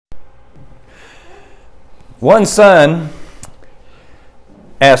One son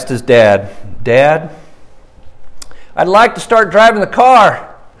asked his dad, "Dad, I'd like to start driving the car."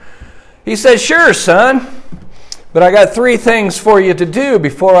 He said, "Sure, son, but I got 3 things for you to do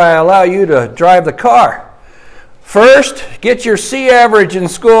before I allow you to drive the car. First, get your C average in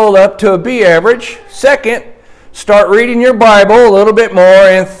school up to a B average. Second, start reading your Bible a little bit more.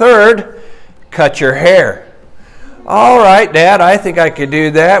 And third, cut your hair." "All right, Dad, I think I could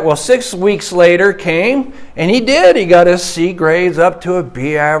do that." Well, 6 weeks later came, and he did. He got his C grades up to a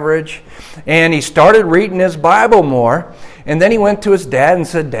B average, and he started reading his Bible more. And then he went to his dad and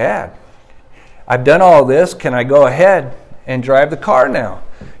said, "Dad, I've done all this. Can I go ahead and drive the car now?"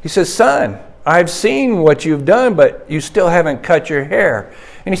 He says, "Son, I've seen what you've done, but you still haven't cut your hair."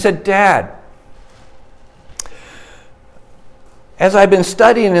 And he said, "Dad, as I've been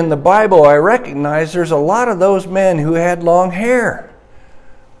studying in the Bible, I recognize there's a lot of those men who had long hair.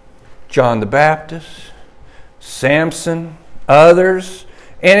 John the Baptist, Samson, others.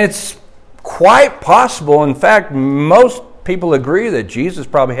 And it's quite possible, in fact, most people agree that Jesus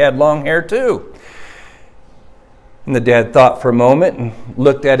probably had long hair too." And the dad thought for a moment and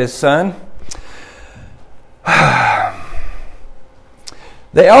looked at his son.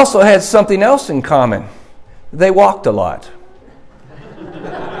 They also had something else in common. They walked a lot.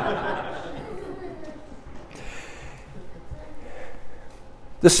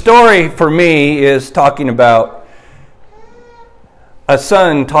 The story for me is talking about a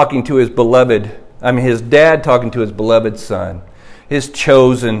son talking to his his dad talking to his beloved son, his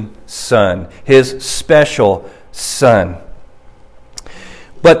chosen son, his special son.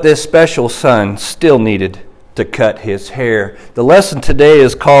 But this special son still needed to cut his hair. The lesson today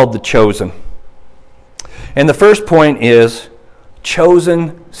is called The Chosen. And the first point is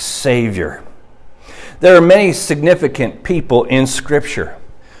chosen Savior. There are many significant people in Scripture.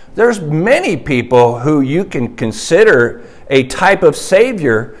 There's many people who you can consider a type of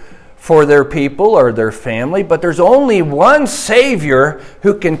Savior for their people or their family, but there's only one Savior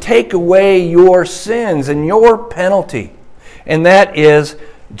who can take away your sins and your penalty, and that is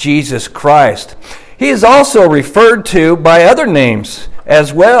Jesus Christ. He is also referred to by other names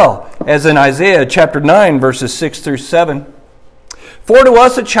as well, as in Isaiah chapter 9, verses 6 through 7. "For to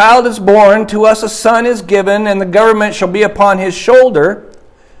us a child is born, to us a son is given, and the government shall be upon his shoulder.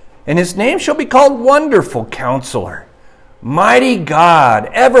 And his name shall be called Wonderful Counselor, Mighty God,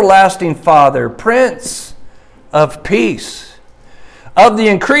 Everlasting Father, Prince of Peace. Of the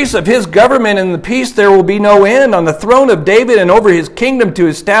increase of his government and the peace there will be no end on the throne of David and over his kingdom, to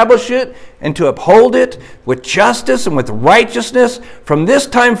establish it and to uphold it with justice and with righteousness from this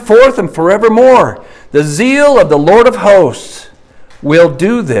time forth and forevermore. The zeal of the Lord of hosts will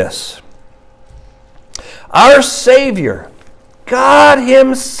do this." Our Savior, God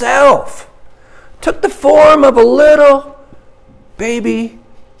Himself, took the form of a little baby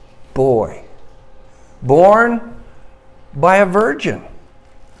boy, born by a virgin,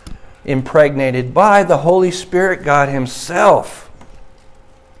 impregnated by the Holy Spirit, God Himself.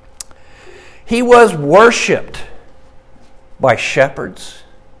 He was worshipped by shepherds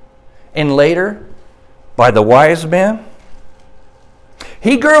and later by the wise men.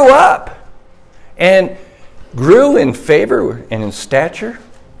 He grew up and grew in favor and in stature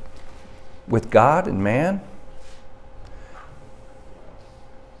with God and man.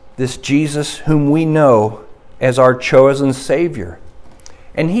 This Jesus whom we know as our chosen Savior.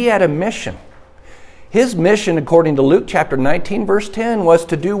 And He had a mission. His mission, according to Luke chapter 19, verse 10, was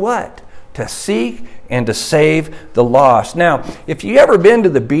to do what? To seek and to save the lost. Now, if you ever been to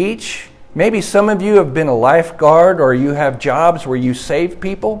the beach, maybe some of you have been a lifeguard or you have jobs where you save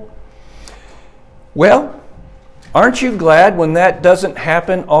people. Well, aren't you glad when that doesn't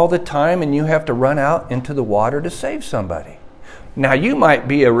happen all the time and you have to run out into the water to save somebody? Now, you might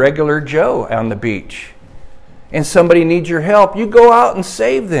be a regular Joe on the beach and somebody needs your help. You go out and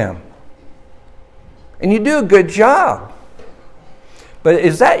save them. And you do a good job. But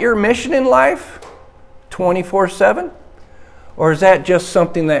is that your mission in life 24/7? Or is that just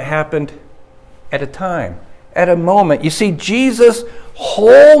something that happened at a time, at a moment? You see, Jesus'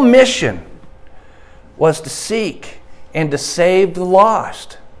 whole mission was to seek and to save the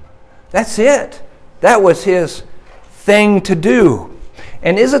lost. That's it. That was His thing to do.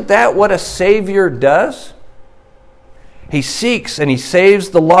 And isn't that what a Savior does? He seeks and He saves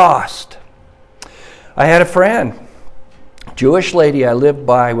the lost. I had a friend, Jewish lady I lived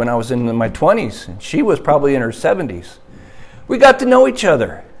by when I was in my 20s, and she was probably in her 70s. We got to know each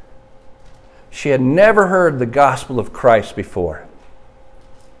other. She had never heard the gospel of Christ before.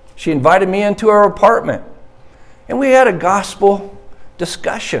 She invited me into her apartment, and we had a gospel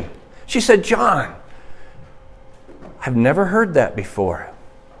discussion. She said, "John, I've never heard that before.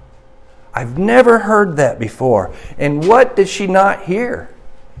 I've never heard that before. And what did she not hear?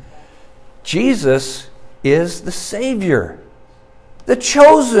 Jesus is the Savior, the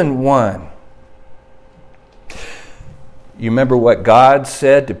chosen one. You remember what God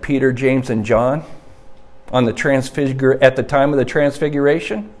said to Peter, James, and John at the time of the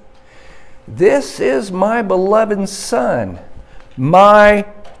Transfiguration? This is my beloved Son, my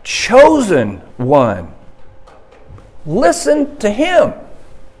chosen one. Listen to him.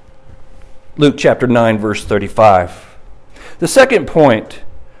 Luke chapter 9, verse 35. The second point,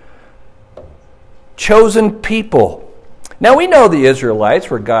 chosen people. Now we know the Israelites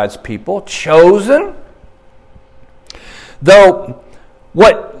were God's people, chosen. Though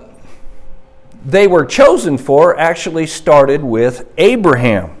what they were chosen for actually started with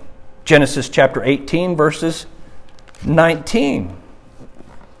Abraham. Genesis chapter 18, verses 19.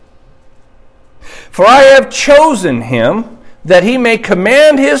 For I have chosen him, that he may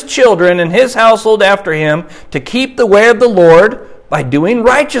command his children and his household after him to keep the way of the Lord by doing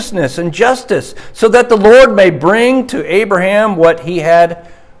righteousness and justice, so that the Lord may bring to Abraham what he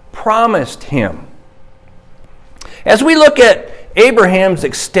had promised him. As we look at Abraham's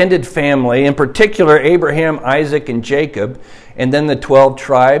extended family, in particular Abraham, Isaac, and Jacob, and then the 12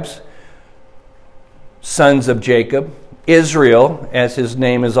 tribes, sons of Jacob, Israel, as his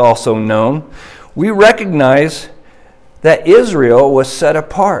name is also known, we recognize that Israel was set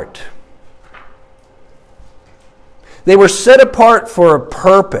apart. They were set apart for a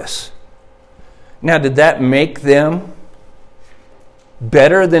purpose. Now, did that make them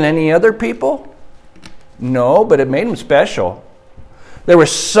better than any other people? No, but it made them special. There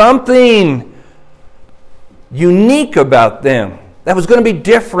was something unique about them that was going to be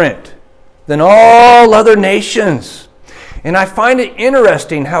different than all other nations. And I find it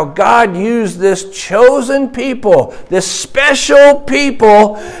interesting how God used this chosen people, this special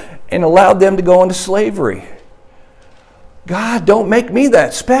people, and allowed them to go into slavery. God, don't make me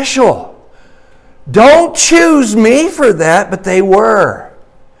that special. Don't choose me for that, but they were.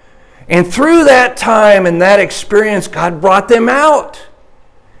 And through that time and that experience, God brought them out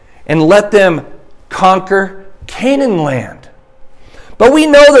and let them conquer Canaan land. But we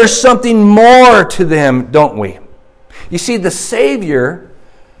know there's something more to them, don't we? You see, the Savior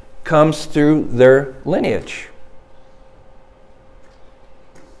comes through their lineage.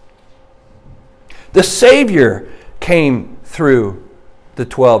 The Savior came through the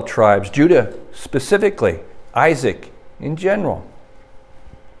 12 tribes, Judah specifically, Isaac in general.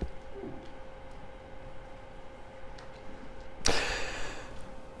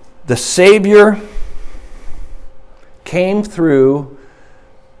 The Savior came through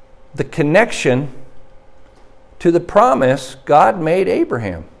the connection to the promise God made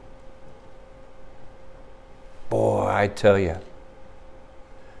Abraham. Boy, I tell you,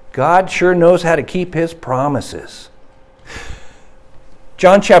 God sure knows how to keep his promises.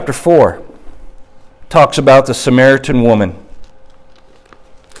 John chapter 4 talks about the Samaritan woman.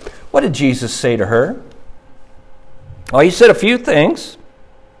 What did Jesus say to her? Well, he said a few things.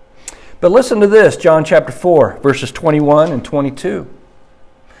 But listen to this, John chapter 4, verses 21 and 22.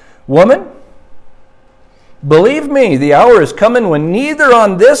 Woman, believe me, the hour is coming when neither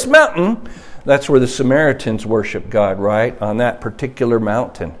on this mountain, that's where the Samaritans worship God, right? On that particular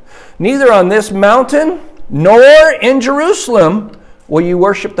mountain. Neither on this mountain nor in Jerusalem will you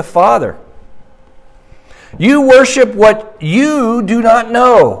worship the Father. You worship what you do not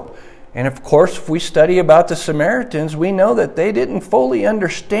know. And of course, if we study about the Samaritans, we know that they didn't fully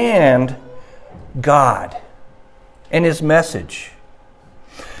understand God and his message.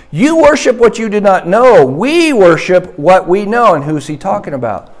 You worship what you do not know. We worship what we know. And who's he talking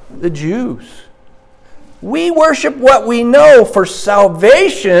about? The Jews. We worship what we know, for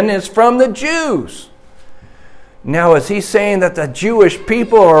salvation is from the Jews. Now, is he saying that the Jewish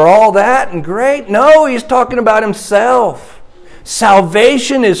people are all that and great? No, he's talking about himself.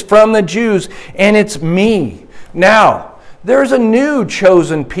 Salvation is from the Jews, and it's me. Now, there's a new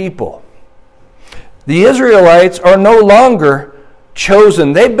chosen people. The Israelites are no longer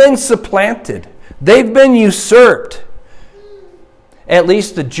chosen. They've been supplanted. They've been usurped. At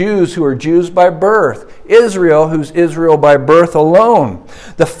least the Jews who are Jews by birth. Israel, who's Israel by birth alone.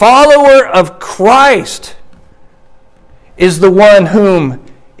 The follower of Christ is the one whom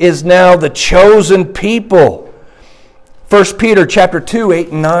is now the chosen people. 1 Peter chapter 2, 8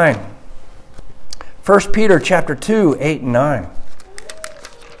 and 9. 1 Peter chapter 2, 8 and 9.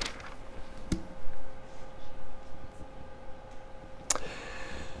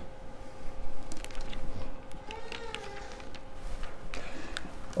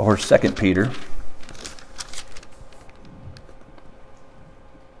 Or 2 Peter.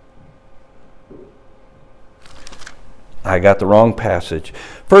 I got the wrong passage.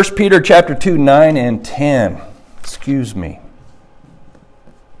 1 Peter chapter 2, 9 and 10. Excuse me.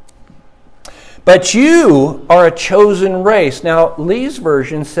 But you are a chosen race. Now, Lee's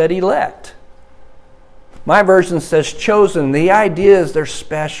version said elect. My version says chosen. The idea is they're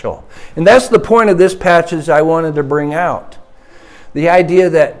special. And that's the point of this passage I wanted to bring out. The idea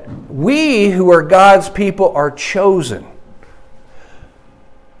that we who are God's people are chosen.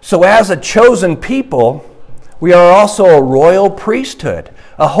 So as a chosen people, we are also a royal priesthood,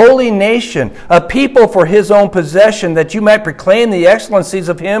 a holy nation, a people for His own possession, that you might proclaim the excellencies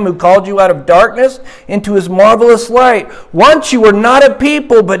of Him who called you out of darkness into His marvelous light. Once you were not a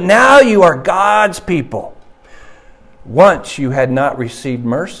people, but now you are God's people. Once you had not received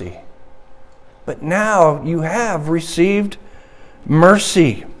mercy, but now you have received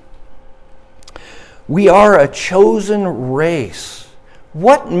mercy. We are a chosen race.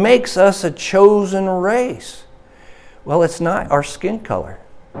 What makes us a chosen race? Well, it's not our skin color.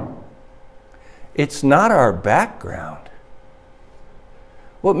 It's not our background.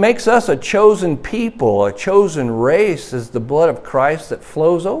 What makes us a chosen people, a chosen race, is the blood of Christ that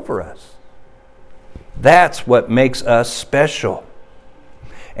flows over us. That's what makes us special.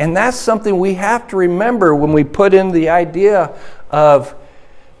 And that's something we have to remember when we put in the idea of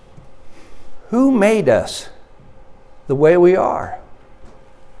who made us the way we are.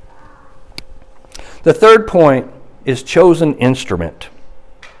 The third point is chosen instrument.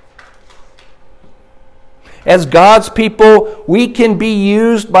 As God's people, we can be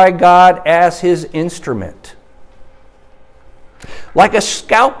used by God as His instrument. Like a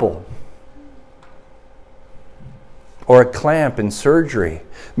scalpel or a clamp in surgery.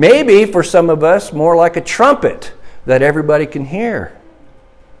 Maybe for some of us, more like a trumpet that everybody can hear.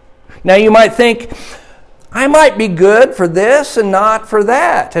 Now you might think, I might be good for this and not for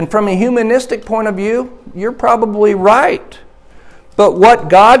that. And from a humanistic point of view, you're probably right. But what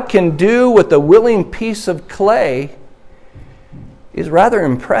God can do with a willing piece of clay is rather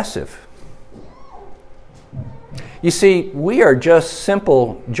impressive. You see, we are just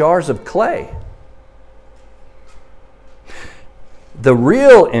simple jars of clay. The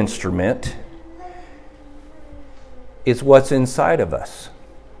real instrument is what's inside of us.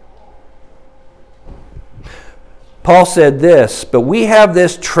 Paul said this, but we have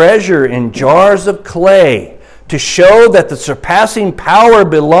this treasure in jars of clay to show that the surpassing power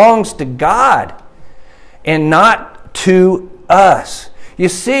belongs to God and not to us. You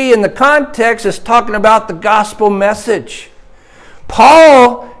see, in the context, it's talking about the gospel message.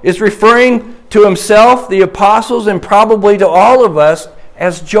 Paul is referring to himself, the apostles, and probably to all of us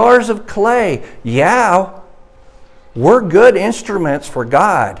as jars of clay. Yeah, we're good instruments for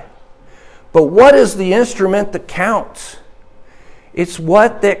God. But what is the instrument that counts? It's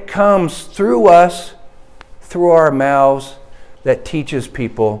what that comes through us, through our mouths, that teaches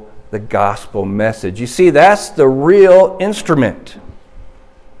people the gospel message. You see, that's the real instrument.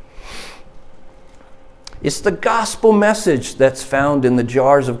 It's the gospel message that's found in the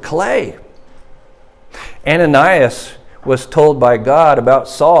jars of clay. Ananias was told by God about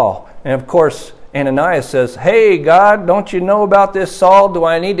Saul. And of course, Ananias says, hey, God, don't you know about this Saul? Do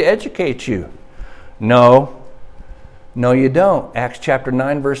I need to educate you? No, you don't. Acts chapter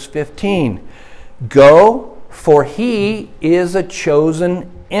 9, verse 15. Go, for he is a chosen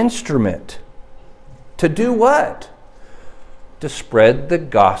instrument. To do what? To spread the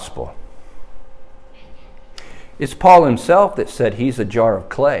gospel. It's Paul himself that said he's a jar of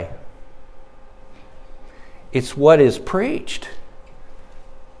clay. It's what is preached.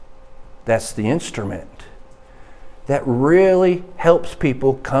 That's the instrument that really helps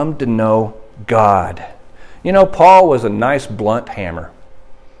people come to know God. You know, Paul was a nice blunt hammer.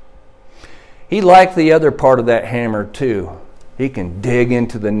 He liked the other part of that hammer too. He can dig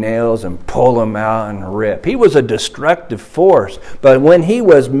into the nails and pull them out and rip. He was a destructive force. But when he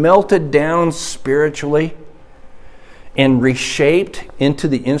was melted down spiritually and reshaped into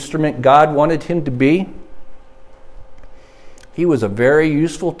the instrument God wanted him to be, he was a very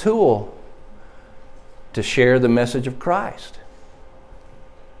useful tool to share the message of Christ.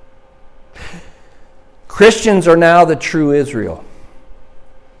 Christians are now the true Israel.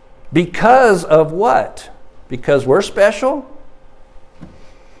 Because of what? Because we're special?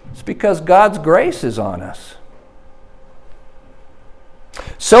 It's because God's grace is on us.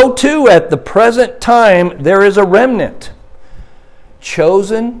 So too, at the present time, there is a remnant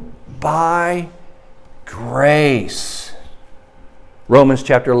chosen by grace. Romans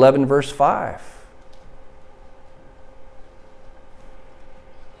chapter 11, verse 5.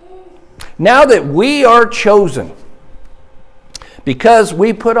 Now that we are chosen, because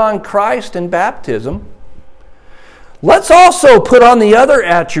we put on Christ in baptism, let's also put on the other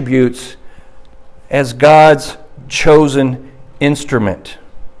attributes as God's chosen instrument.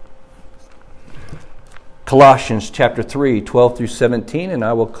 Colossians chapter 3, 12 through 17, and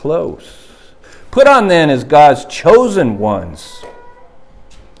I will close. Put on then as God's chosen ones,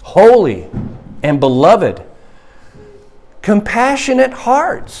 holy and beloved, compassionate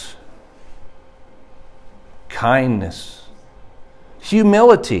hearts, kindness,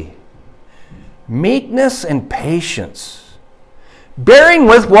 humility, meekness, and patience, bearing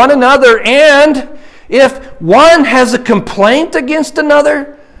with one another, and if one has a complaint against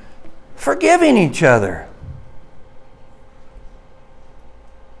another, forgiving each other.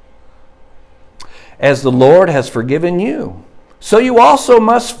 As the Lord has forgiven you, so you also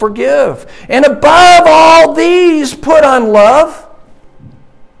must forgive. And above all these, put on love,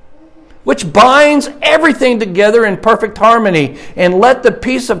 which binds everything together in perfect harmony. And let the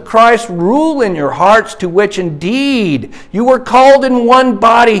peace of Christ rule in your hearts, to which indeed you were called in one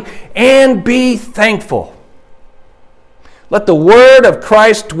body, and be thankful. Let the word of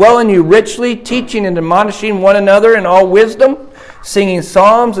Christ dwell in you richly, teaching and admonishing one another in all wisdom, singing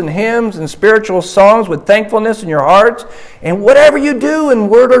psalms and hymns and spiritual songs with thankfulness in your hearts. And whatever you do in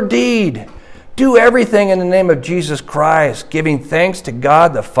word or deed, do everything in the name of Jesus Christ, giving thanks to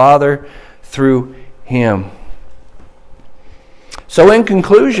God the Father through Him. So in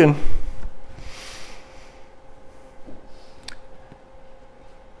conclusion,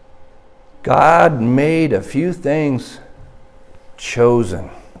 God made a few things chosen,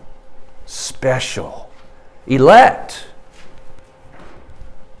 special, elect.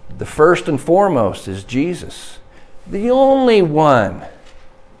 The first and foremost is Jesus, the only one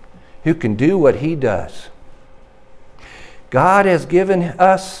who can do what He does. God has given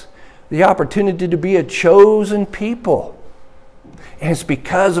us the opportunity to be a chosen people. And it's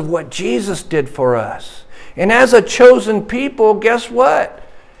because of what Jesus did for us. And as a chosen people, guess what?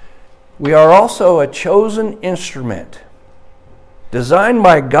 We are also a chosen instrument, designed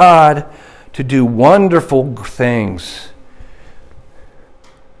by God to do wonderful things.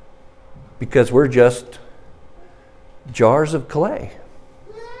 Because we're just jars of clay.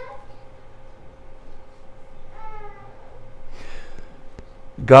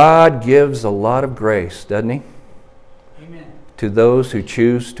 God gives a lot of grace, doesn't He? Amen. To those who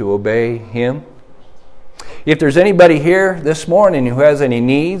choose to obey Him. If there's anybody here this morning who has any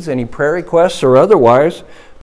needs, any prayer requests or otherwise,